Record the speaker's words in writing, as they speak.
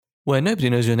where Nobody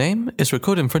Knows Your Name is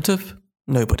recorded in front of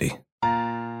nobody.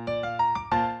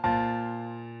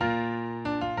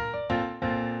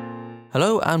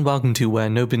 Hello and welcome to Where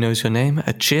Nobody Knows Your Name,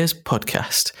 a Cheers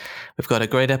podcast. We've got a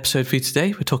great episode for you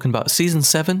today. We're talking about Season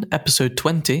 7, Episode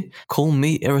 20, Call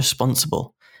Me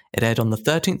Irresponsible. It aired on the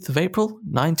 13th of April,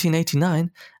 1989,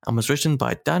 and was written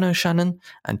by Dan O'Shannon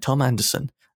and Tom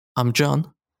Anderson. I'm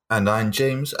John. And I'm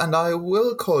James, and I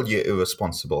will call you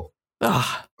irresponsible.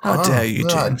 How dare you,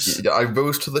 James? I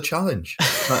rose to the challenge.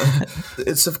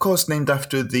 It's, of course, named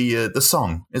after the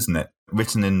song, isn't it?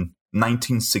 Written in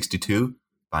 1962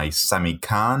 by Sammy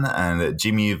Cahn and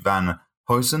Jimmy Van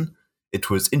Heusen. It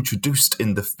was introduced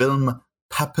in the film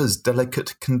Papa's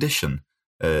Delicate Condition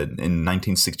in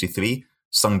 1963,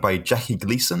 sung by Jackie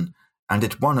Gleason, and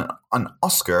it won an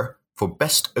Oscar for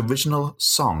Best Original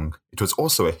Song. It was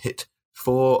also a hit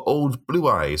for Old Blue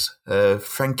Eyes,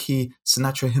 Frankie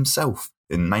Sinatra himself,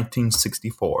 in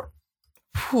 1964.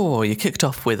 Oh, you kicked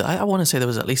off with, I want to say there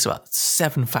was at least about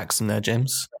 7 facts in there,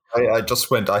 James. I just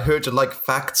went, I heard you like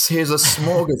facts, here's a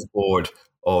smorgasbord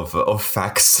of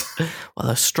facts. Well,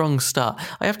 a strong start.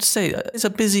 I have to say, it's a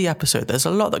busy episode. There's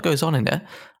a lot that goes on in it.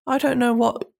 I don't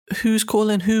know who's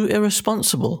calling who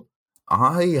irresponsible.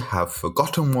 I have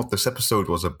forgotten what this episode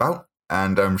was about,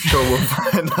 and I'm sure we'll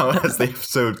find out as the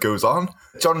episode goes on.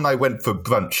 John and I went for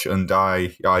brunch, and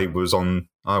I was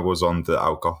on the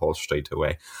alcohol straight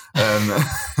away.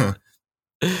 Well,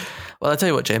 I'll tell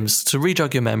you what, James, to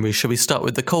re-jog your memory, shall we start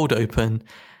with the cold open,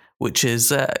 which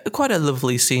is quite a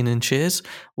lovely scene in Cheers,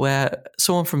 where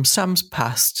someone from Sam's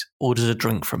past orders a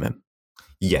drink from him.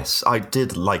 Yes, I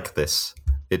did like this.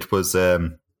 It was,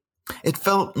 it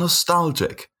felt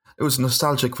nostalgic. It was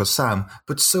nostalgic for Sam,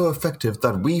 but so effective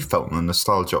that we felt the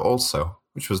nostalgia also,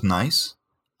 which was nice.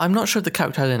 I'm not sure the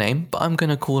character had a name, but I'm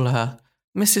going to call her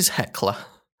Mrs. Heckler.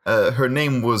 Her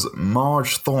name was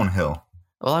Marge Thornhill.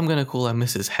 Well, I'm going to call her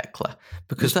Mrs. Heckler,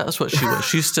 because that's what she was.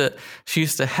 She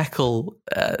used to heckle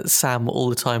Sam all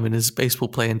the time in his baseball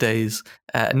playing days.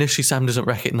 Initially, Sam doesn't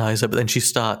recognise her, but then she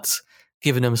starts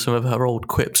giving him some of her old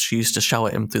quips she used to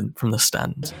shout at him from the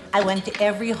stand. I went to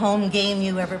every home game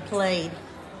you ever played.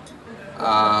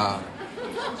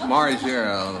 Marge, there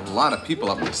are a lot of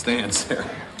people up in the stands there.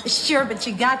 Sure, but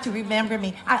you got to remember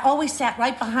me. I always sat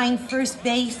right behind first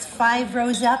base, 5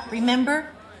 rows up, remember?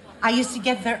 I used to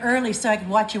get there early so I could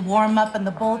watch you warm up in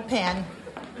the bullpen.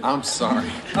 I'm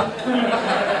sorry.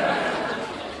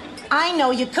 I know,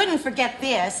 you couldn't forget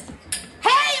this.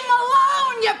 Hey,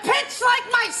 Malone, you pitch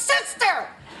like my sister!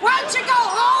 Why don't you go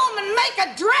home and make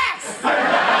a dress?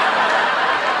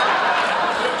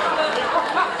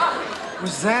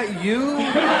 Was that you?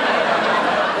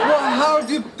 Well, how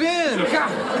have you been?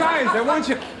 Guys, I want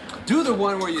you... Do the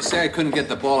one where you say I couldn't get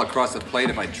the ball across the plate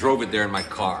if I drove it there in my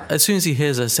car. As soon as he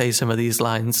hears her say some of these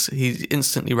lines, he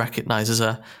instantly recognises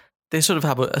her. They sort of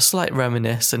have a slight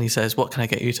reminisce, and he says, "What can I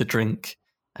get you to drink?"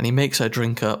 And he makes her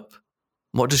drink up.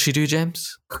 What does she do,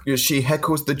 James? She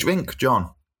heckles the drink, John.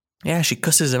 Yeah, she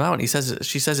cusses him out, and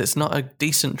she says it's not a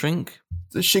decent drink.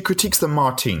 She critiques the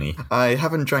martini. I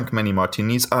haven't drank many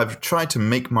martinis. I've tried to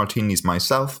make martinis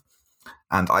myself,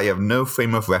 and I have no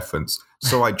frame of reference.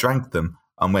 So I drank them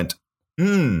and went,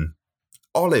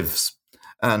 olives.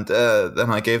 And then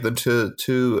I gave them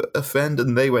to a friend,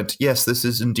 and they went, yes, this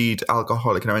is indeed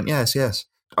alcoholic. And I went, yes.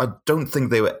 I don't think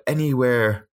they were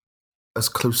anywhere as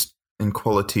close in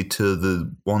quality to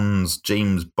the ones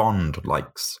James Bond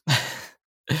likes.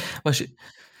 Well,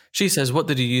 she says, "What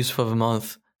did you use for the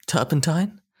month?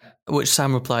 Turpentine?" Which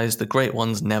Sam replies, "The great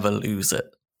ones never lose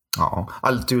it." Oh,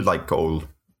 I do like old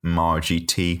Margie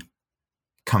T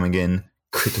coming in,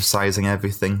 criticising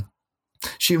everything.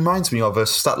 She reminds me of a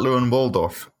Statler and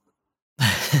Waldorf.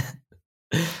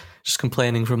 Just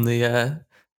complaining from the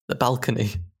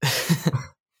balcony.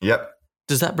 Yep.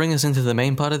 Does that bring us into the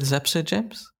main part of this episode,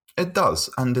 James? It does,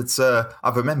 and it's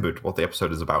I've remembered what the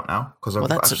episode is about now.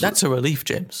 That's a relief,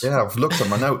 James. Yeah, I've looked at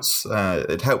my notes.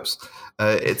 It helps.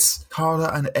 It's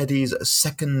Carla and Eddie's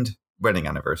 2nd wedding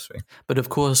anniversary. But of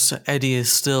course, Eddie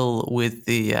is still with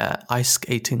the ice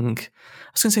skating,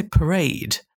 I was going to say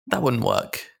parade. That wouldn't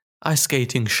work. Ice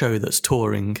skating show that's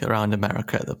touring around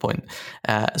America at the point.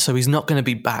 So he's not going to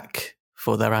be back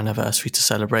for their anniversary to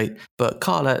celebrate. But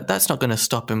Carla, that's not going to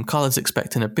stop him. Carla's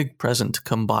expecting a big present to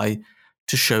come by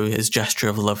to show his gesture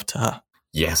of love to her.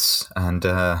 Yes, and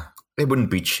it wouldn't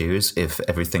be Cheers if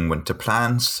everything went to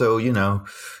plan. So,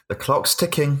 the clock's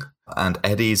ticking and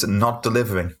Eddie's not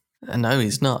delivering. No,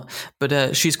 he's not.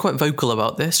 But she's quite vocal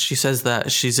about this. She says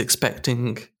that she's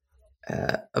expecting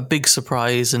a big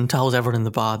surprise and tells everyone in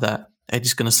the bar that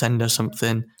Eddie's going to send her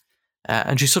something.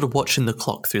 And she's sort of watching the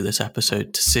clock through this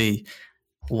episode to see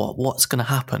what's going to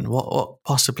happen? What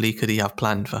possibly could he have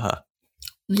planned for her?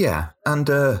 Yeah, and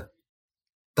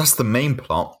that's the main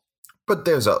plot, but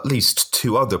there's at least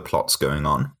 2 other plots going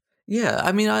on. Yeah,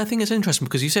 I mean, I think it's interesting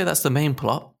because you say that's the main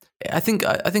plot. I think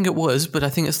it was, but I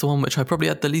think it's the one which I probably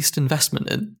had the least investment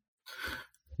in.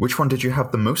 Which one did you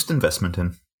have the most investment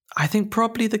in? I think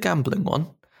probably the gambling one,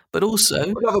 but also...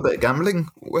 I love a bit of gambling.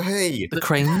 Hey! The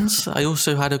Cranes. I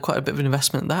also had quite a bit of an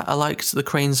investment in that. I liked the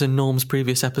Cranes and Norm's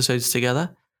previous episodes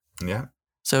together. Yeah.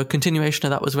 So a continuation of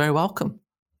that was very welcome.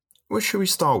 What should we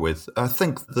start with? I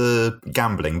think the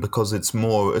gambling, because it's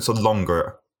a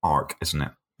longer arc, isn't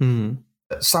it?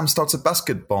 Sam starts a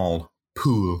basketball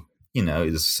pool.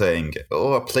 He's saying,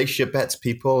 place your bets,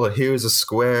 people. Here's a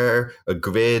square, a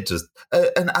grid,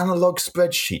 an analog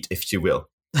spreadsheet, if you will.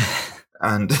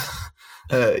 And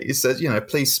he says,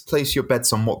 place your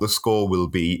bets on what the score will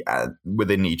be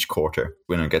within each quarter.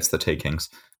 Winner gets the takings.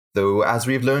 Though, as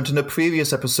we've learned in a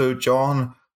previous episode,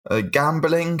 John,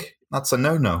 gambling, that's a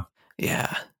no-no.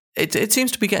 Yeah. It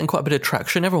seems to be getting quite a bit of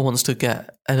traction. Everyone wants to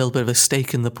get a little bit of a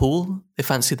stake in the pool. They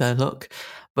fancy their luck.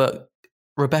 But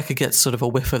Rebecca gets sort of a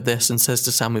whiff of this and says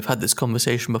to Sam, we've had this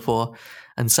conversation before.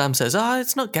 And Sam says,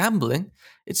 it's not gambling.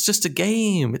 It's just a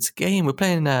game. It's a game. We're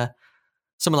playing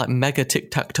something like Mega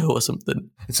Tic-Tac-Toe or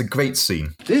something. It's a great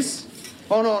scene. This?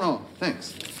 Oh, no,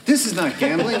 thanks. This is not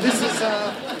gambling. This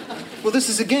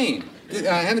is a game.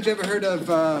 Haven't you ever heard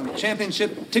of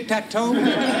Championship Tic-Tac-Toe?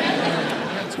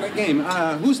 It's a great game.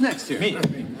 Who's next here? Me. All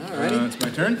right. It's my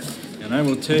turn. And I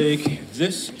will take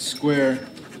this square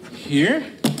here.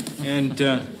 And,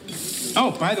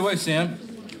 by the way, Sam,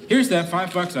 here's that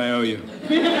 $5 I owe you.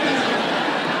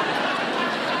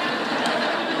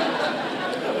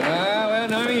 Well,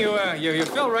 Nami, you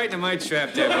fell right into my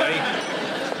trap there, buddy.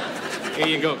 Here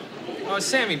you go. Oh,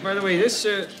 Sammy, by the way, this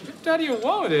ripped out of your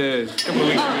wallet a couple of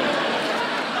weeks ago.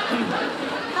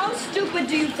 How stupid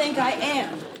do you think I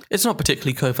am? It's not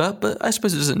particularly covert, but I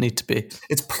suppose it doesn't need to be.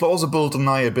 It's plausible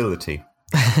deniability.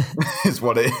 Is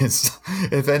what it is.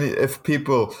 If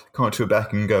people come up to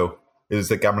Rebecca and go, is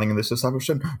there gambling in this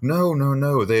establishment?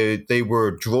 No. They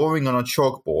were drawing on a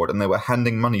chalkboard and they were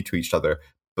handing money to each other.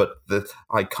 But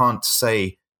I can't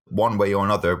say one way or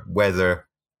another whether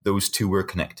those two were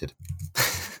connected.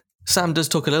 Sam does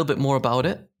talk a little bit more about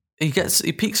it. He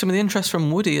piques some of the interest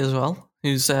from Woody as well,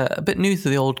 who's a bit new to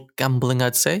the old gambling,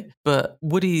 I'd say. But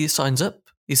Woody signs up.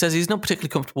 He says he's not particularly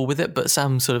comfortable with it, but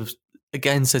Sam sort of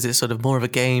again says it's sort of more of a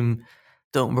game,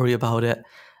 don't worry about it.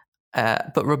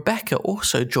 But Rebecca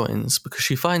also joins because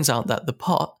she finds out that the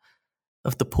pot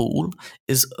of the pool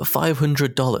is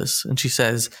 $500. And she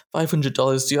says,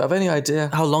 $500, do you have any idea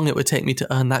how long it would take me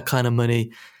to earn that kind of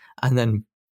money? And then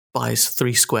buys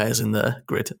 3 squares in the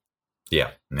grid.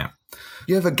 Yeah.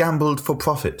 You ever gambled for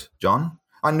profit, John?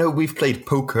 I know we've played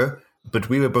poker, but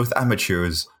we were both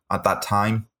amateurs at that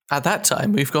time. At that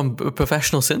time? We've gone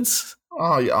professional since?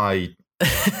 I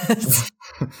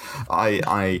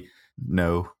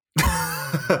no.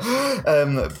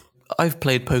 I've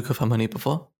played poker for money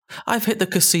before. I've hit the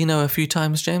casino a few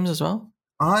times, James, as well.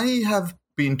 I have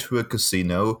been to a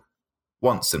casino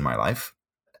once in my life.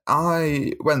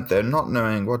 I went there not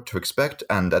knowing what to expect,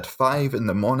 and at 5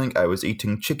 a.m, I was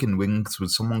eating chicken wings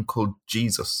with someone called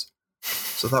Jesus.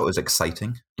 So that was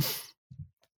exciting.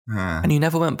 And you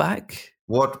never went back?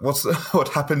 What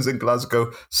happens in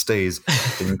Glasgow stays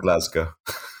in Glasgow.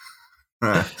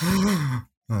 No,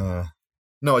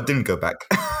 I didn't go back.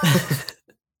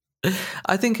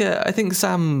 I think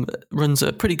Sam runs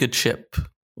a pretty good ship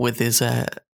with his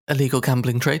illegal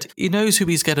gambling trade. He knows who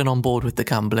he's getting on board with the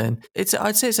gambling.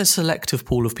 I'd say it's a selective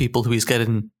pool of people who he's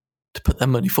getting to put their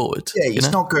money forward. Yeah,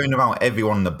 he's not going around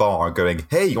everyone in the bar going,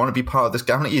 hey, you want to be part of this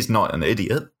gambling? He's not an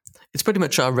idiot. It's pretty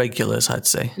much our regulars, I'd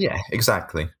say. Yeah,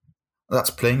 exactly. That's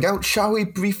playing out. Shall we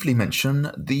briefly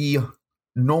mention the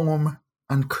Norm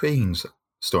and Cranes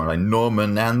storyline?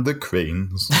 Norman and the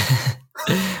Cranes.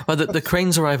 Well, the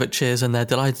Cranes arrive at Cheers and they're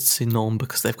delighted to see Norm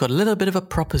because they've got a little bit of a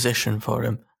proposition for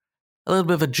him. A little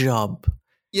bit of a job.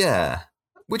 Yeah,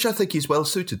 which I think he's well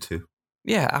suited to.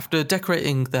 Yeah, after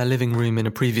decorating their living room in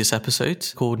a previous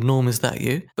episode called Norm, Is That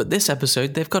You? But this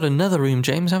episode, they've got another room,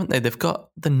 James, haven't they? They've got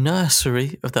the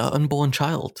nursery of their unborn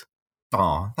child.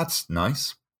 Oh, that's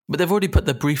nice. But they've already put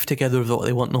the brief together of what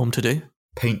they want Norm to do.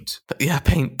 Paint.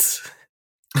 Paint.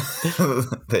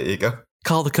 There you go.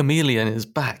 Carl the Chameleon is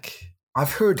back.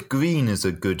 I've heard green is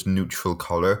a good neutral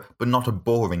colour, but not a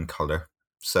boring colour.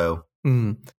 So...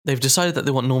 They've decided that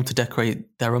they want Norm to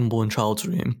decorate their unborn child's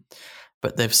room,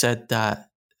 but they've said that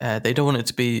they don't want it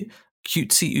to be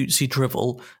cutesy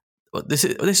drivel. This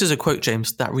is a quote,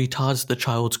 James, that retards the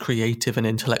child's creative and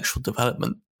intellectual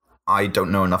development. I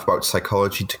don't know enough about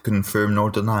psychology to confirm nor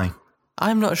deny.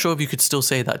 I'm not sure if you could still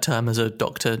say that term as a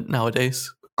doctor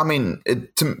nowadays. I mean, it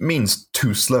means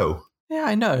too slow. Yeah,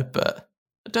 I know, but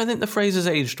I don't think the phrase has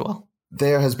aged well.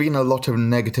 There has been a lot of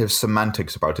negative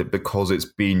semantics about it because it's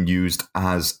been used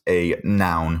as a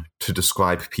noun to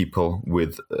describe people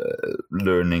with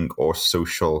learning or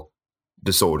social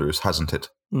disorders, hasn't it?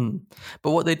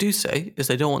 But what they do say is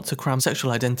they don't want to cram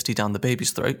sexual identity down the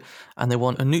baby's throat, and they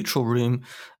want a neutral room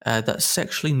that's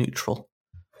sexually neutral.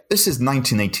 This is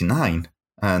 1989,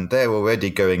 and they're already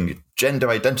going, gender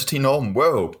identity norm,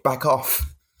 whoa, back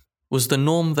off. Was the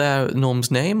norm there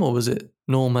Norm's name, or was it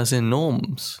Norm as in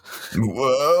norms?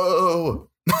 Whoa!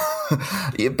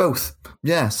 Yeah, both.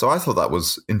 Yeah, so I thought that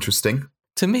was interesting.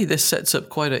 To me, this sets up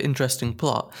quite an interesting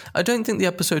plot. I don't think the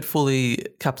episode fully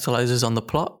capitalizes on the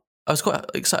plot. I was quite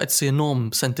excited to see a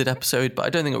Norm-centered episode, but I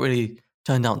don't think it really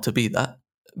turned out to be that.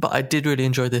 But I did really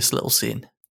enjoy this little scene.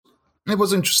 It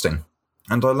was interesting,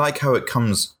 and I like how it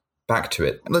comes back to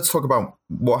it. Let's talk about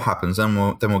what happens,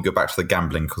 and then we'll go back to the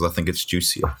gambling, because I think it's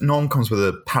juicier. Norm comes with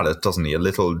a palette, doesn't he? A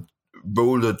little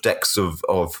Rolodex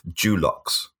of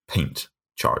Dulux paint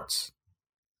charts.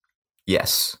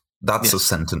 Yes, that's a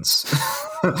sentence.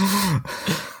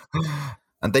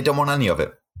 And they don't want any of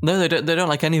it. No, they don't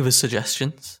like any of his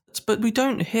suggestions. But we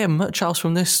don't hear much else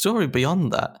from this story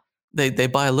beyond that. They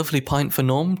buy a lovely pint for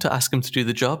Norm to ask him to do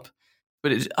the job.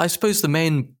 But I suppose the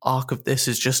main arc of this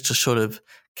is just to sort of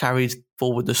carry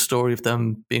forward the story of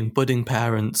them being budding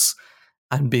parents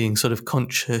and being sort of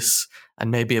conscious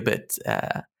and maybe a bit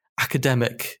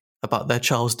academic about their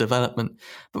child's development.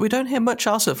 But we don't hear much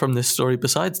else from this story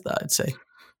besides that, I'd say.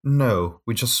 No,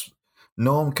 we just...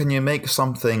 Norm, can you make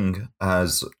something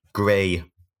as grey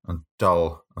and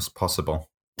dull as possible?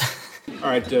 All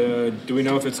right, do we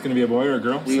know if it's going to be a boy or a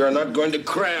girl? We are not going to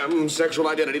cram sexual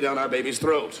identity down our baby's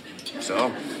throat.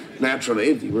 So,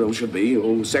 naturally, the world should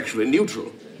be sexually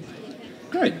neutral.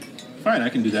 Great. Fine, I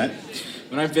can do that.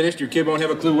 When I'm finished, your kid won't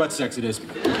have a clue what sex it is.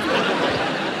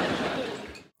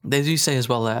 They do say as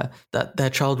well that their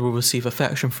child will receive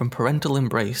affection from parental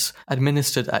embrace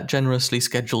administered at generously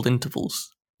scheduled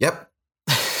intervals. Yep.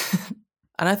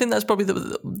 And I think that's probably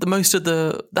the most of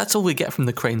that's all we get from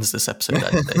the Cranes this episode,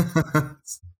 I'd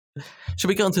say. Should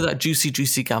we get on to that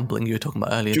juicy gambling you were talking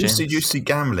about earlier, James? Juicy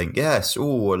gambling, yes.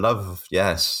 Oh, I love,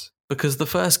 yes. Because the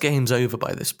first game's over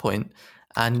by this point,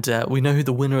 and we know who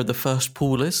the winner of the first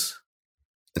pool is.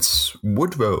 It's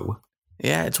Woodrow.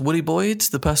 Yeah, it's Woody Boyd,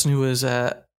 the person who was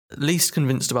least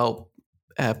convinced about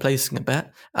placing a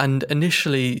bet. And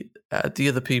initially, the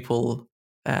other people...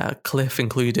 Cliff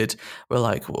included, were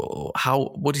like, well,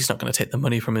 how Woody's not going to take the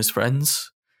money from his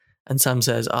friends. And Sam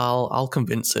says, I'll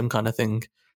convince him, kind of thing.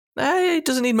 He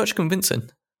doesn't need much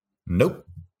convincing. Nope.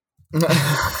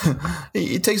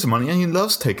 He takes the money and he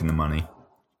loves taking the money.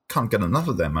 Can't get enough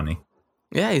of their money.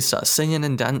 Yeah, he starts singing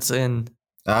and dancing.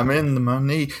 I'm in the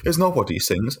money. It's not what he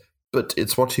sings, but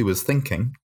it's what he was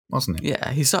thinking, wasn't it?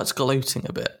 Yeah, he starts gloating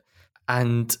a bit.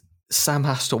 And Sam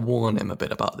has to warn him a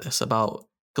bit about this, about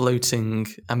gloating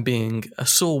and being a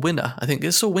sore winner. I think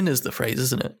sore winner's the phrase,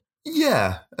 isn't it?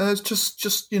 Yeah,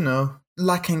 just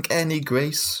lacking any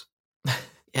grace.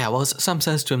 Yeah, well, Sam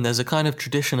says to him, there's a kind of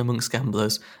tradition amongst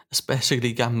gamblers,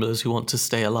 especially gamblers who want to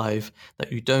stay alive,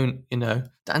 that you don't,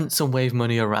 dance and wave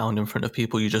money around in front of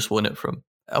people you just won it from.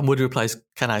 And Woody replies,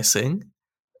 can I sing?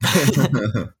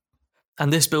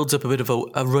 And this builds up a bit of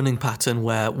a running pattern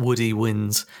where Woody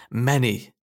wins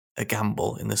many a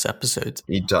gamble in this episode.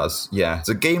 He does, yeah. It's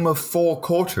a game of 4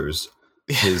 quarters.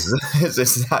 Is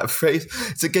that phrase?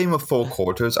 It's a game of 4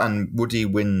 quarters, and Woody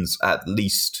wins at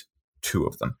least 2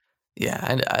 of them.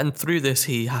 Yeah, and through this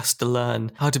he has to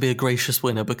learn how to be a gracious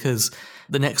winner, because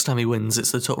the next time he wins,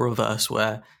 it's the total reverse,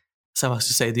 where Sam has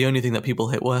to say the only thing that people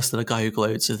hit worse than a guy who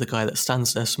gloats is the guy that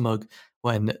stands there smug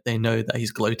when they know that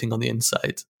he's gloating on the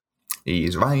inside.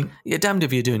 He's right. You're damned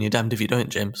if you do and you're damned if you don't,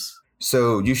 James.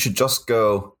 So you should just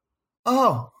go...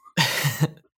 Oh,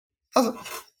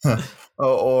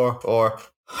 or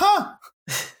huh?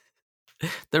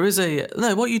 There is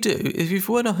what you do, if you've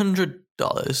won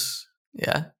 $100,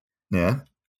 yeah? Yeah.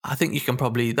 I think you can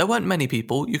probably, there weren't many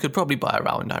people, you could probably buy a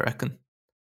round, I reckon.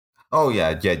 Oh,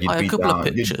 yeah, you'd be down. A couple of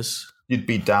pictures. You'd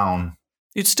be down.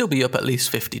 You'd still be up at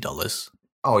least $50.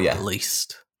 Oh, yeah. At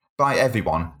least. By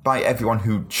everyone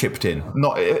who chipped in.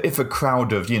 Not if a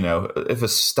crowd of, if a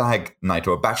stag night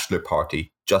or a bachelor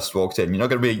party just walked in, you're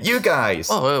not going to be, you guys.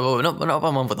 Oh, not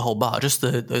one for the whole bar, just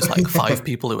those 5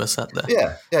 people who were sat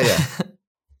there. Yeah.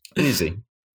 Easy.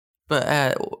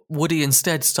 But Woody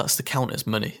instead starts to count his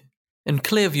money in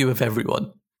clear view of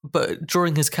everyone. But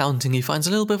during his counting, he finds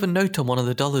a little bit of a note on one of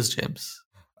the dollars, James.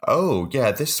 Oh,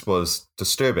 yeah, this was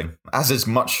disturbing, as is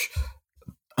much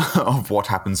of what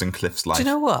happens in Cliff's life. Do you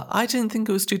know what? I didn't think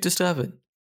it was too disturbing.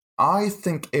 I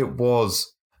think it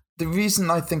was. The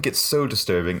reason I think it's so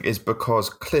disturbing is because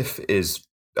Cliff is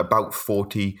about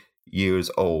 40 years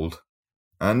old.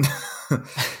 And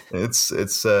it's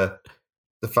the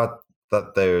fact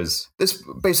that there's this,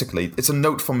 basically, it's a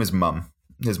note from his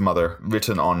mother,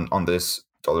 written on this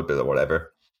dollar bill or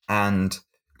whatever. And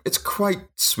it's quite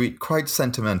sweet, quite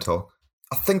sentimental.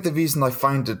 I think the reason I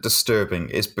find it disturbing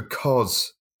is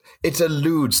because it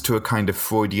alludes to a kind of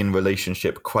Freudian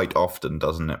relationship quite often,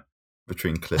 doesn't it?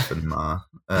 Between Cliff and Ma.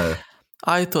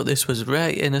 I thought this was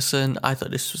very innocent. I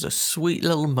thought this was a sweet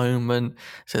little moment.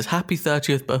 It says, happy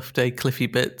 30th birthday, Cliffy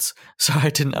Bits. Sorry I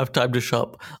didn't have time to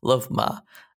shop. Love, Ma.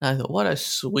 And I thought, what a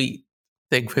sweet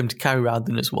thing for him to carry around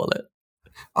in his wallet.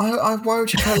 Why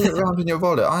would you carry it around in your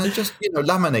wallet? I just,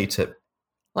 laminate it.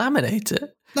 Laminate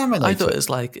it? I thought it's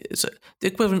the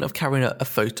equivalent of carrying a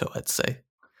photo, I'd say.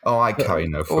 Oh, I carry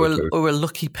no photo. Or a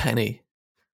lucky penny.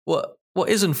 What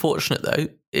is unfortunate, though,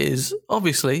 is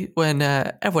obviously when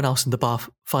everyone else in the bar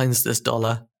finds this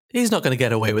dollar, he's not going to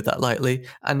get away with that lightly.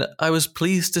 And I was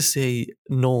pleased to see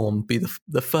Norm be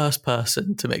the first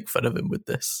person to make fun of him with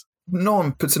this.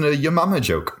 Norm puts in a your mama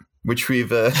joke, which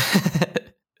we've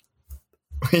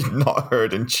not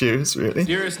heard in Cheers, really.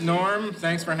 Dearest Norm,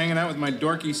 thanks for hanging out with my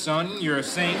dorky son. You're a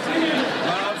saint.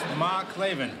 Love, Ma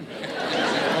Clavin.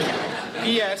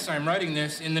 P.S. I'm writing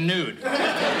this in the nude. My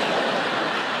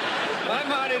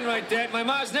ma didn't write that. My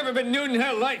ma's never been nude in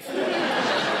her life.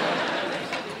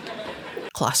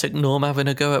 Classic Norm having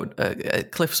a go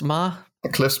at Cliff's ma.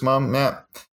 Cliff's mum, yeah.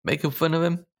 Making fun of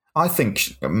him. I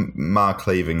think Ma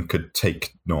Clavin could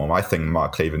take Norm. I think Ma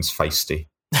Clavin's feisty.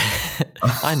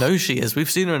 I know she is. We've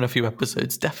seen her in a few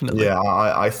episodes, definitely. Yeah,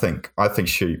 I think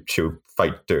she'll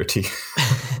fight dirty.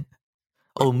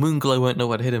 Oh, Moonglow won't know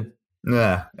what hit him.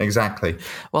 Yeah, exactly.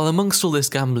 Well, amongst all this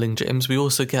gambling, James, we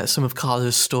also get some of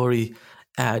Carla's story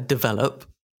develop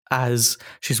as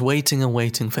she's waiting and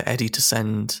waiting for Eddie to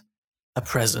send a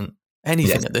present.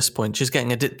 Anything at this point. She's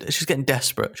getting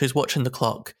desperate. She's watching the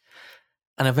clock.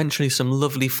 And eventually some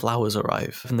lovely flowers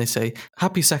arrive. And they say,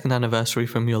 happy second anniversary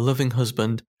from your loving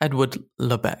husband, Edward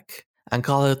Lebec. And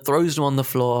Carla throws them on the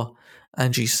floor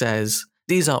and she says,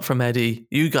 these aren't from Eddie.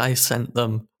 You guys sent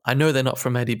them. I know they're not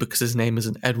from Eddie because his name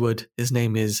isn't Edward. His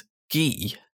name is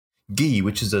Guy. Guy,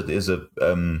 which is a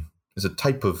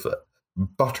type of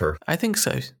butter. I think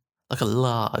so. Like a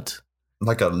lard.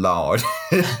 Like a lard.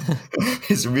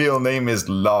 His real name is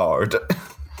Lard.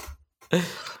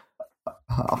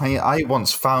 I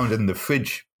once found in the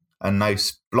fridge a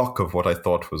nice block of what I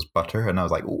thought was butter, and I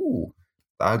was like, "Ooh,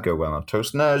 that'd go well on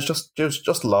toast." No, it's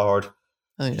just lard.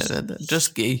 Oh, yeah,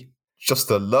 just ghee. Just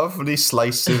a lovely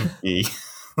slice of ghee.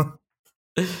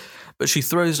 But she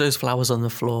throws those flowers on the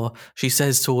floor. She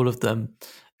says to all of them,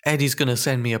 "Eddie's going to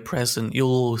send me a present. You'll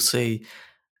all see."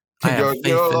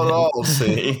 You'll all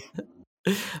see.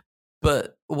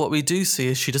 But what we do see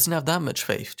is she doesn't have that much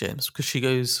faith, James, because she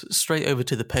goes straight over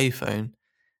to the payphone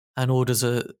and orders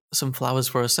some flowers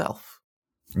for herself.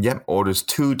 Yep, orders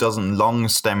 24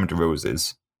 long-stemmed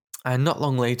roses. And not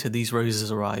long later, these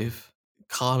roses arrive.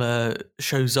 Carla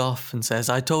shows off and says,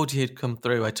 I told you he'd come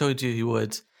through. I told you he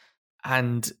would.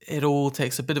 And it all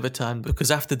takes a bit of a turn because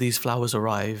after these flowers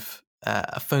arrive,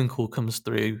 a phone call comes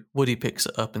through. Woody picks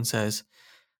it up and says,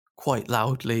 quite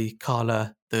loudly,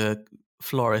 Carla, the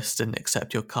florist didn't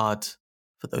accept your card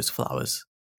for those flowers.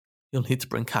 You'll need to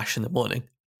bring cash in the morning.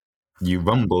 You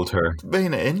rumbled her.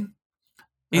 Rein it in.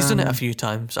 He's done it a few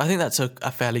times. I think that's a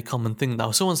fairly common thing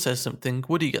now. Someone says something,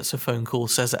 Woody gets a phone call,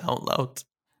 says it out loud.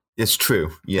 It's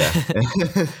true, yeah. I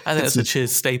think that's a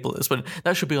Cheers staple.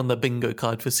 That should be on the bingo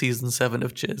card for season 7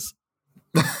 of Cheers.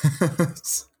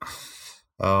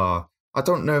 I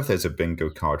don't know if there's a bingo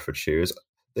card for Cheers.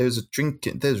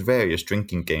 There's various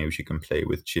drinking games you can play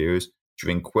with Cheers.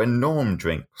 Drink when Norm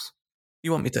drinks.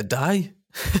 You want me to die?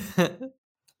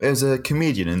 There's a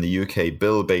comedian in the UK,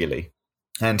 Bill Bailey,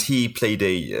 and he played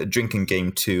a drinking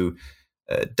game to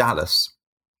Dallas,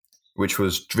 which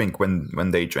was drink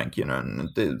when they drink. You know, and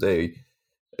they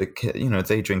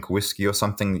drink whiskey or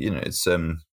something. You know, it's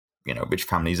rich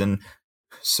families, and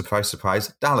surprise,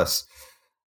 surprise, Dallas,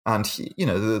 and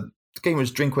the game was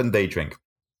drink when they drink.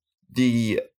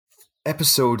 The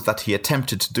episode that he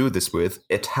attempted to do this with,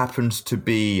 it happened to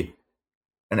be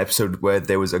an episode where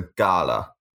there was a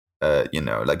gala,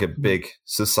 like a big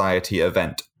society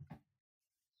event.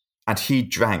 And he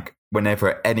drank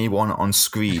whenever anyone on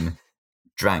screen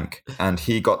drank, and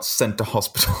he got sent to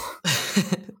hospital.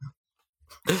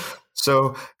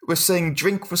 So we're saying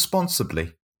drink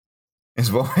responsibly,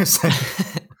 is what we're saying.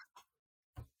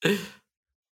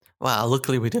 Wow,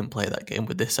 luckily we didn't play that game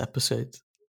with this episode.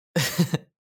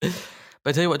 But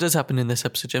I tell you what does happen in this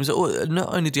episode, James.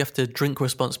 Not only do you have to drink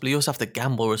responsibly, you also have to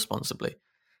gamble responsibly.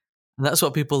 And that's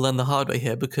what people learn the hard way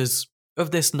here, because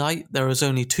of this night, there is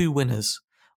only 2 winners.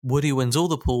 Woody wins all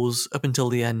the pools up until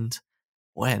the end,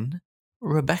 when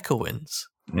Rebecca wins.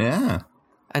 Yeah.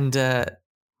 And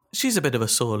she's a bit of a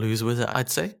sore loser with it,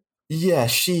 I'd say. Yeah,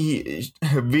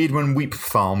 read when weep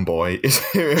farm boy is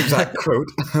her exact quote.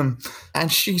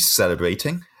 And she's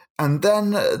celebrating. And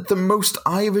then the most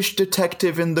Irish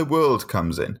detective in the world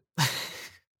comes in.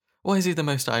 Why is he the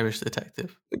most Irish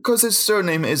detective? Because his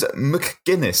surname is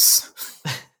McGuinness.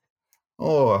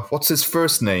 Oh, what's his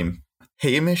first name?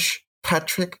 Hamish?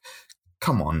 Patrick?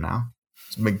 Come on now.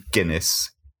 It's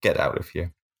McGuinness. Get out of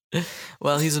here.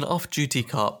 Well, he's an off-duty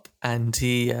cop, and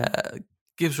he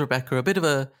gives Rebecca a bit of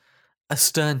a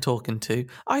stern talking to.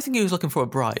 I think he was looking for a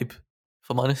bribe, if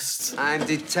I'm honest. I'm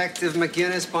Detective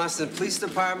McGuinness, Boston Police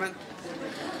Department.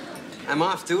 I'm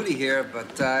off duty here,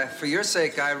 but for your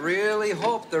sake, I really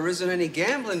hope there isn't any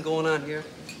gambling going on here.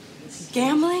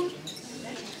 Gambling?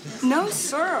 No,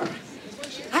 sir.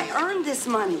 I earned this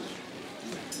money.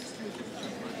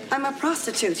 I'm a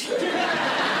prostitute.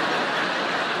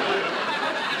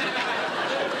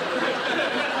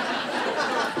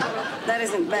 That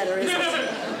isn't better, is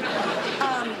it?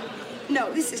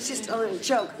 No, this is just a little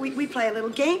joke. We play a little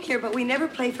game here, but we never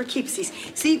play for keepsies.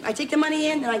 See, I take the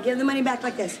money in, and I give the money back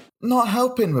like this. Not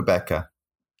helping, Rebecca.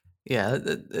 Yeah,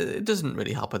 it doesn't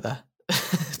really help with that.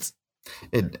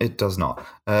 It does not.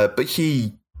 But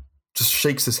he just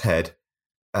shakes his head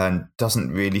and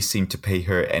doesn't really seem to pay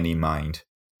her any mind.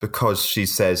 Because she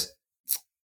says,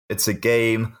 it's a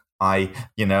game, I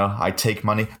take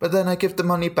money, but then I give the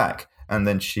money back. And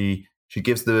then she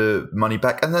gives the money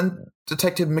back, and then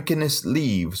Detective McGuinness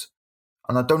leaves.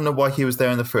 And I don't know why he was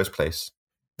there in the first place.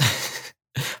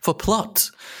 For plot.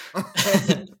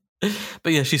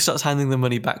 But yeah, she starts handing the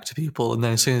money back to people, and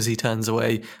then as soon as he turns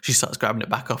away, she starts grabbing it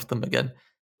back off them again.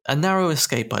 A narrow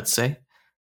escape, I'd say.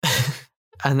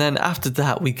 And then after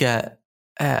that, we get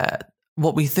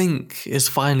what we think is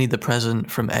finally the present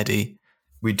from Eddie.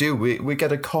 We do. We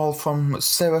get a call from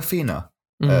Serafina,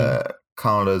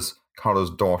 Carla's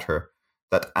daughter,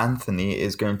 that Anthony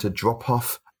is going to drop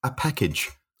off a package.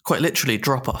 Quite literally,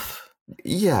 drop off.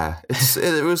 Yeah,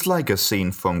 it was like a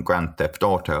scene from Grand Theft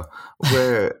Auto,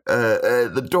 where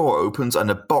the door opens and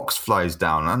a box flies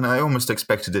down, and I almost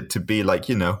expected it to be like,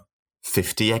 50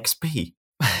 XP,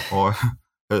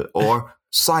 or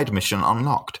side mission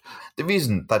unlocked. The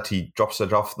reason that he drops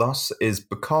it off thus is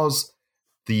because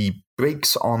the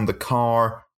brakes on the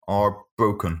car are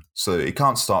broken, so it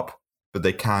can't stop, but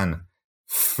they can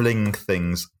fling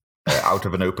things out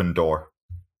of an open door.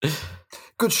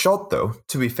 Good shot, though,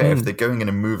 to be fair, if they're going in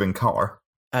a moving car.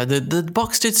 The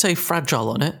box did say fragile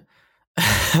on it,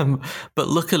 but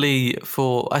luckily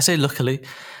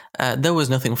there was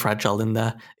nothing fragile in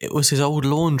there. It was his old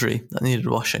laundry that needed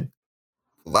washing.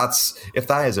 If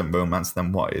that isn't romance,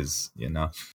 then what is,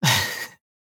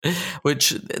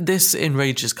 Which, this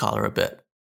enrages Carla a bit.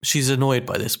 She's annoyed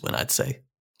by this one, I'd say.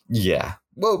 Yeah.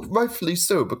 Well, rightfully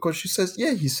so, because she says,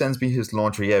 yeah, he sends me his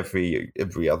laundry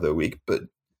every other week, but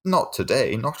not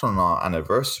today, not on our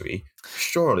anniversary.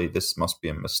 Surely this must be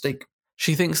a mistake.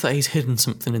 She thinks that he's hidden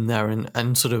something in there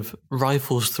and sort of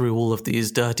rifles through all of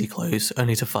these dirty clothes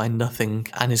only to find nothing,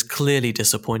 and is clearly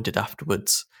disappointed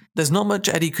afterwards. There's not much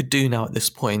Eddie could do now at this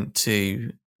point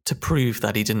to prove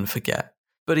that he didn't forget,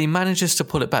 but he manages to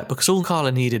pull it back because all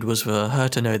Carla needed was for her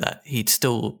to know that he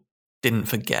still didn't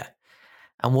forget.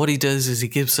 And what he does is he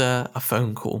gives her a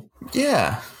phone call.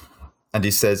 Yeah. And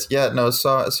he says,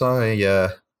 sorry, I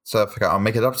forgot. I'll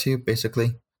make it up to you,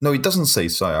 basically. No, he doesn't say,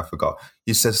 sorry, I forgot.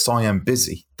 He says, sorry, I'm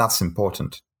busy. That's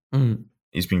important.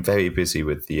 He's been very busy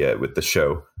with the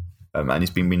show, and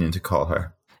he's been meaning to call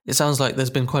her. It sounds like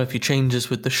there's been quite a few changes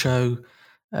with the show.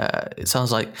 It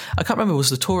sounds like, I can't remember,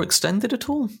 was the tour extended at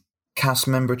all? Cast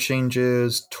member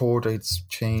changes, tour dates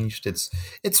changed.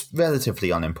 It's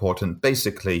relatively unimportant.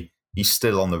 Basically, he's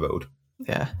still on the road.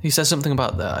 Yeah, he says something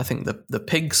about I think the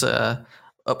pigs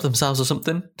up themselves or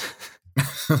something.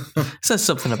 He says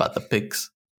something about the pigs.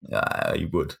 Yeah, he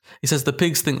would. He says the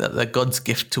pigs think that they're God's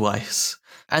gift to ice.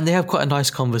 And they have quite a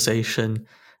nice conversation.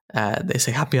 They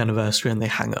say happy anniversary and they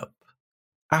hang up.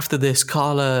 After this,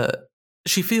 Carla,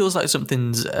 she feels like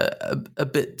something's a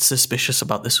bit suspicious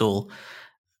about this all.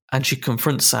 And she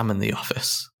confronts Sam in the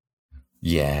office.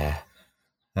 Yeah,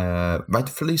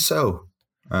 rightfully so.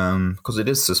 Because it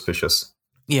is suspicious.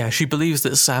 Yeah, she believes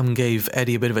that Sam gave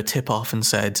Eddie a bit of a tip-off and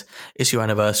said, it's your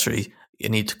anniversary, you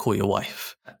need to call your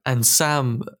wife. And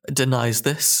Sam denies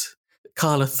this.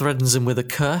 Carla threatens him with a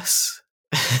curse,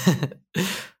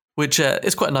 which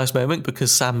is quite a nice moment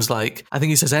because Sam's like, I think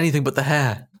he says anything but the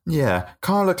hair. Yeah,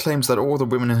 Carla claims that all the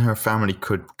women in her family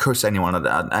could curse anyone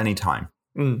at any time,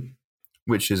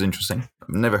 which is interesting. I've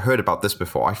never heard about this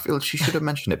before. I feel she should have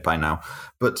mentioned it by now.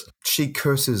 But she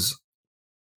curses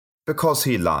because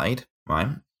he lied, right?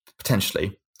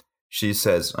 Potentially. She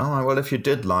says, oh, well, if you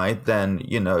did lie, then,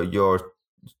 your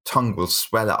tongue will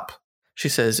swell up. She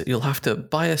says, you'll have to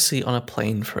buy a seat on a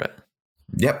plane for it.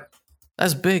 Yep.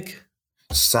 That's big.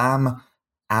 Sam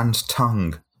and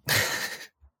tongue.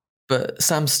 But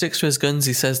Sam sticks to his guns.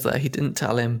 He says that he didn't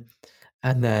tell him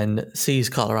and then sees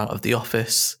Carla out of the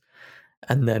office.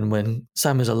 And then when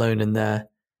Sam is alone in there...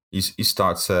 He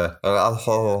starts...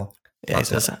 he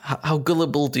says, how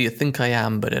gullible do you think I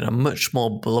am, but in a much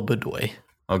more blubbered way.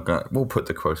 Okay, we'll put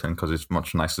the quote in because it's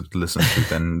much nicer to listen to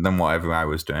than whatever I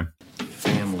was doing.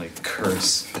 Family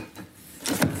curse.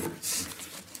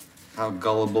 How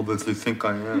gullible does he think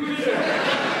I am?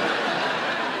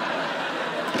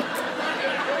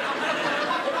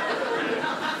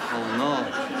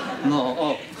 No,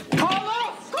 oh.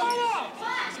 Carla!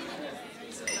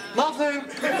 Nothing!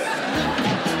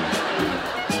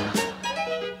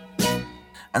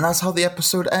 And that's how the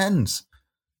episode ends.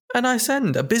 A nice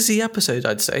end. A busy episode,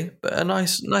 I'd say, but a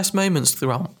nice moments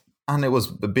throughout. And it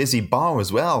was a busy bar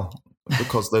as well,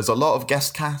 because there's a lot of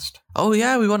guest cast. Oh,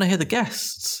 yeah, we want to hear the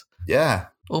guests. Yeah.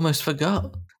 Almost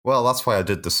forgot. Well, that's why I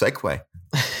did the segue.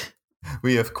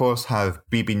 We, of course, have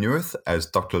Bebe Neuwirth as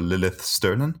Dr. Lilith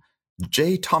Sternin,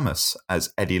 Jay Thomas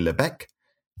as Eddie Lebec,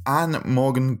 and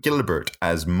Morgan Gilbert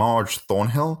as Marge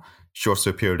Thornhill. She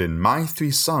also appeared in My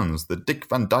Three Sons, The Dick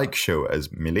Van Dyke Show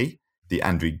as Millie, The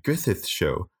Andy Griffith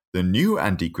Show, The New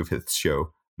Andy Griffith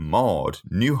Show, Maude,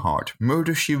 Newhart,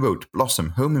 Murder, She Wrote,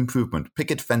 Blossom, Home Improvement,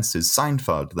 Picket Fences,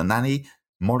 Seinfeld, The Nanny,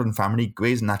 Modern Family,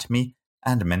 Grey's Anatomy,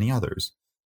 and many others.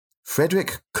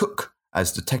 Frederick Cook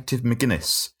as Detective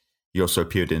McGinnis. He also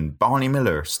appeared in Barney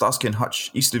Miller, Starsky and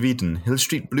Hutch, East of Eden, Hill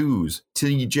Street Blues,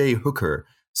 T.J. Hooker,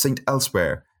 St.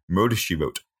 Elsewhere, Murder, She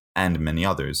Wrote, and many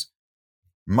others.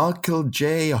 Michael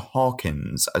J.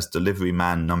 Hawkins as Delivery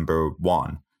Man number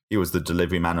 1. He was the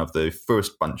delivery man of the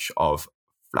first bunch of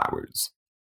flowers.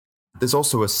 There's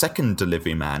also a second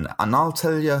delivery man, and I'll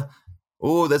tell you,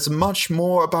 there's much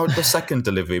more about the second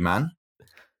delivery man.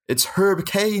 It's Herb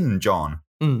Caen, John.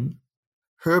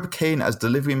 Herb Caen as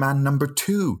delivery man number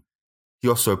 2. He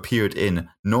also appeared in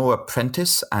No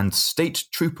Apprentice and State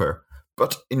Trooper,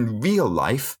 but in real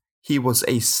life, he was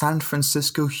a San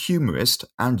Francisco humorist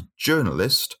and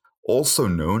journalist, also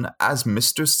known as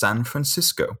Mr. San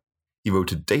Francisco. He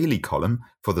wrote a daily column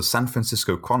for the San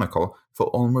Francisco Chronicle for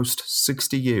almost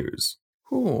 60 years.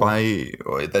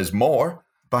 There's more.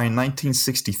 By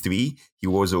 1963, he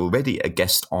was already a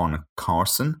guest on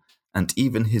Carson, and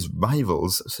even his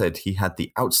rivals said he had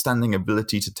the outstanding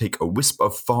ability to take a wisp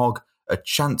of fog, a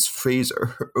chance phrase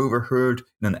overheard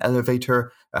in an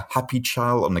elevator, a happy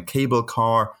child on a cable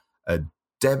car, a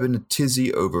Deb and a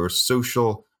Tizzy over a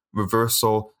social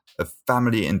reversal, a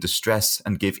family in distress,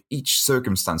 and give each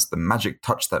circumstance the magic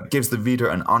touch that gives the reader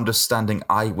an understanding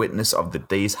eyewitness of the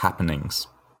day's happenings.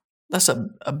 That's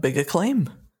a big acclaim.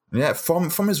 Yeah, from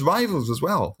his rivals as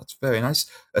well. That's very nice.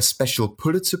 A special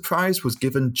Pulitzer Prize was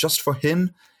given just for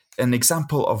him. An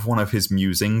example of one of his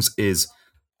musings is,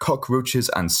 cockroaches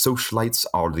and socialites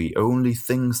are the only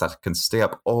things that can stay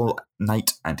up all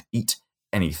night and eat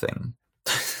anything.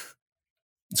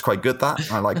 It's quite good,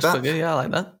 that. I like that. Quite good. Yeah, I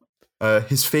like that.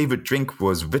 His favorite drink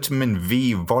was Vitamin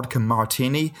V vodka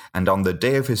martini, and on the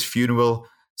day of his funeral,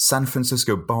 San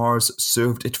Francisco bars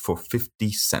served it for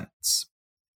 50 cents.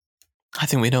 I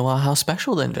think we know how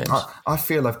special then, James. I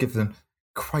feel I've given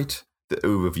quite the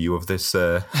overview of this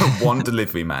one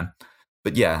delivery man.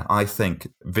 But yeah, I think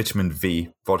Vitamin V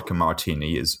vodka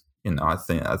martini is, I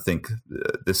think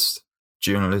this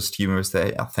journalist, humorist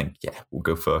there, we'll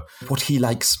go for what he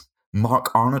likes.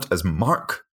 Mark Arnott as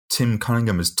Mark, Tim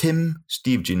Cunningham as Tim,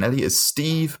 Steve Gianelli as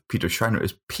Steve, Peter Schreiner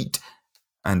as Pete,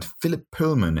 and Philip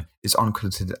Perlman is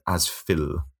uncredited as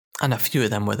Phil. And a few of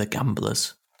them were the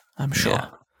gamblers, I'm sure. Yeah.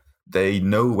 They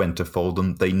know when to fold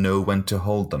them, they know when to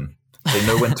hold them. They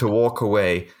know when to walk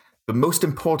away, but most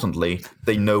importantly,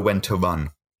 they know when to run.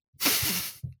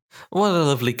 What a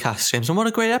lovely cast, James, and what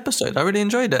a great episode. I really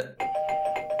enjoyed it.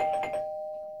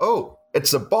 Oh,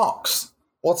 it's a box.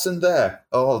 What's in there?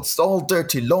 Oh, it's all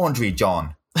dirty laundry,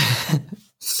 John.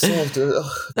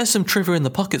 There's some trivia in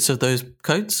the pockets of those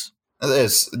coats.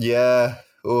 There's, yeah.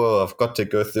 Oh, I've got to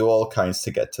go through all kinds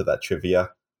to get to that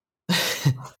trivia.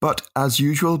 But as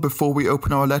usual, before we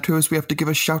open our letters, we have to give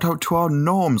a shout out to our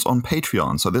norms on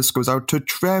Patreon. So this goes out to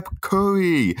Treb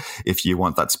Curry. If you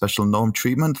want that special norm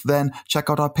treatment, then check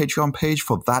out our Patreon page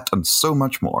for that and so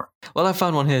much more. Well, I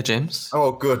found one here, James.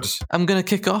 Oh, good. I'm going to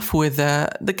kick off with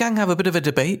the gang have a bit of a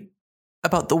debate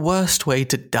about the worst way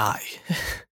to die.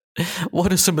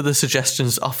 What are some of the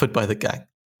suggestions offered by the gang?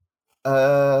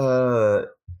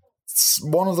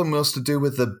 One of them was to do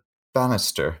with the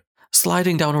banister.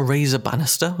 Sliding down a razor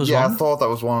banister was one. Yeah, I thought that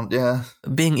was one, yeah.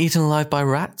 Being eaten alive by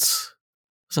rats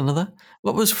was another.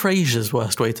 What was Frasier's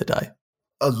worst way to die?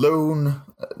 Alone,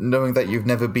 knowing that you've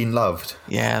never been loved.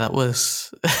 Yeah, that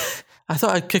was... I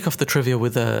thought I'd kick off the trivia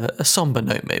with a somber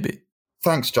note, maybe.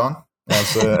 Thanks, John.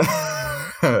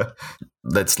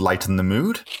 Let's lighten the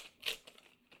mood.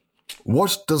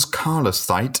 What does Carla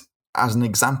cite as an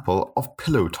example of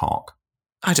pillow talk?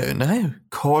 I don't know.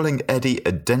 Calling Eddie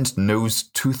a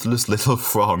dent-nosed, toothless little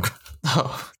frog.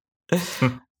 Oh.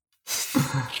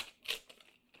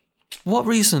 What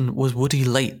reason was Woody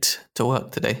late to work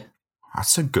today?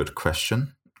 That's a good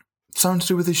question. Something to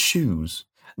do with his shoes.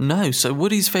 No, so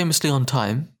Woody's famously on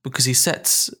time because he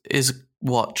sets his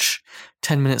watch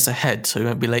 10 minutes ahead so he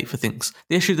won't be late for things.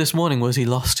 The issue this morning was he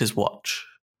lost his watch.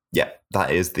 Yeah, that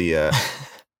is the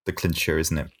clincher,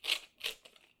 isn't it?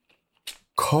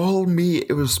 Call Me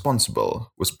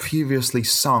Irresponsible was previously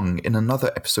sung in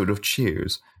another episode of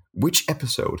Cheers. Which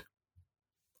episode?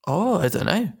 Oh, I don't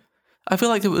know. I feel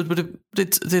like it would have...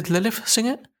 Did Lilith sing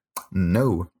it?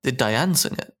 No. Did Diane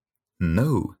sing it?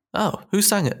 No. Oh, who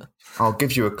sang it? I'll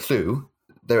give you a clue.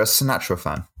 They're a Sinatra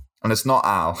fan. And it's not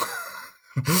Al.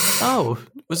 Oh,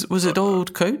 was it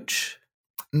old Coach?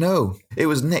 No, it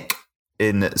was Nick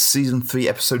in Season 3,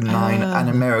 Episode 9, An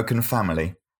American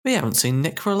Family. We haven't seen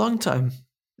Nick for a long time.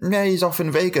 Yeah, he's off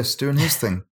in Vegas doing his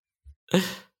thing.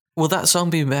 Will that song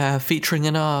be featuring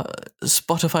in our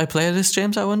Spotify playlist,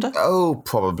 James, I wonder? Oh,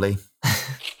 probably.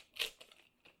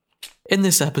 In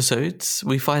this episode,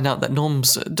 we find out that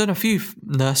Norm's done a few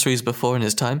nurseries before in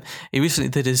his time. He recently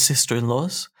did his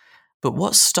sister-in-law's. But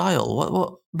what style,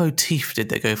 what motif did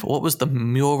they go for? What was the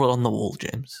mural on the wall,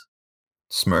 James?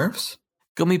 Smurfs?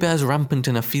 Gummy bears rampant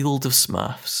in a field of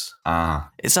Smurfs.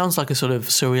 Ah. It sounds like a sort of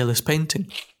surrealist painting.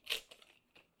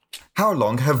 How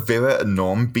long have Vera and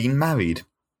Norm been married?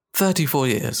 34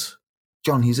 years.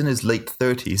 John, he's in his late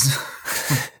 30s.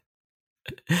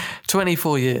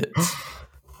 24 years.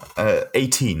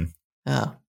 18. Yeah.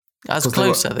 That's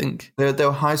close, I think. They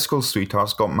were high school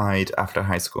sweethearts, got married after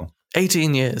high school.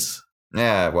 18 years.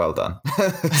 Yeah, well done.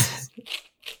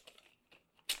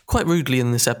 Quite rudely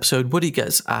in this episode, Woody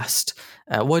gets asked,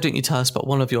 why don't you tell us about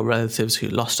one of your relatives who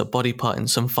lost a body part in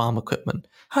some farm equipment?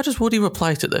 How does Woody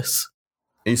reply to this?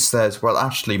 He says, well,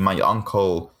 actually, my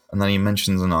uncle, and then he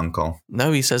mentions an uncle.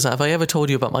 No, he says, have I ever told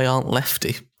you about my Aunt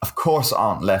Lefty? Of course,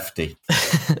 Aunt Lefty.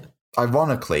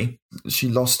 Ironically, she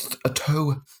lost a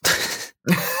toe.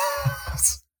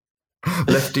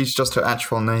 Lefty's just her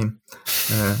actual name.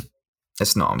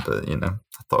 It's not, but, I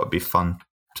thought it'd be fun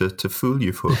to fool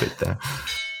you for a bit there.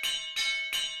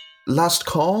 Last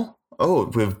call?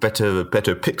 Oh, we've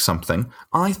better pick something.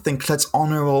 I think let's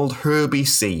honour old Herbie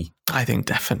C. I think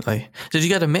definitely. Did you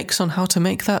get a mix on how to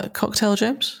make that cocktail,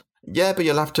 James? Yeah, but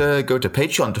you'll have to go to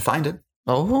Patreon to find it.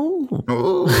 Oh.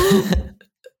 Or,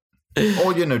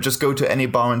 just go to any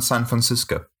bar in San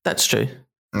Francisco. That's true.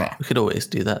 Yeah. We could always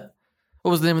do that. What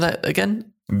was the name of that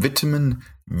again? Vitamin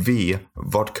V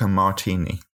Vodka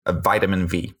Martini. Vitamin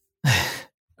V.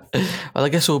 Well, I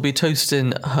guess we'll be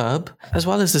toasting Herb, as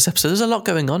well as this episode. There's a lot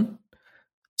going on.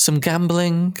 Some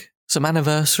gambling, some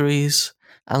anniversaries,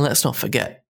 and let's not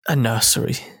forget, a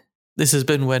nursery. This has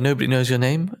been Where Nobody Knows Your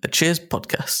Name, a Cheers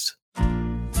podcast.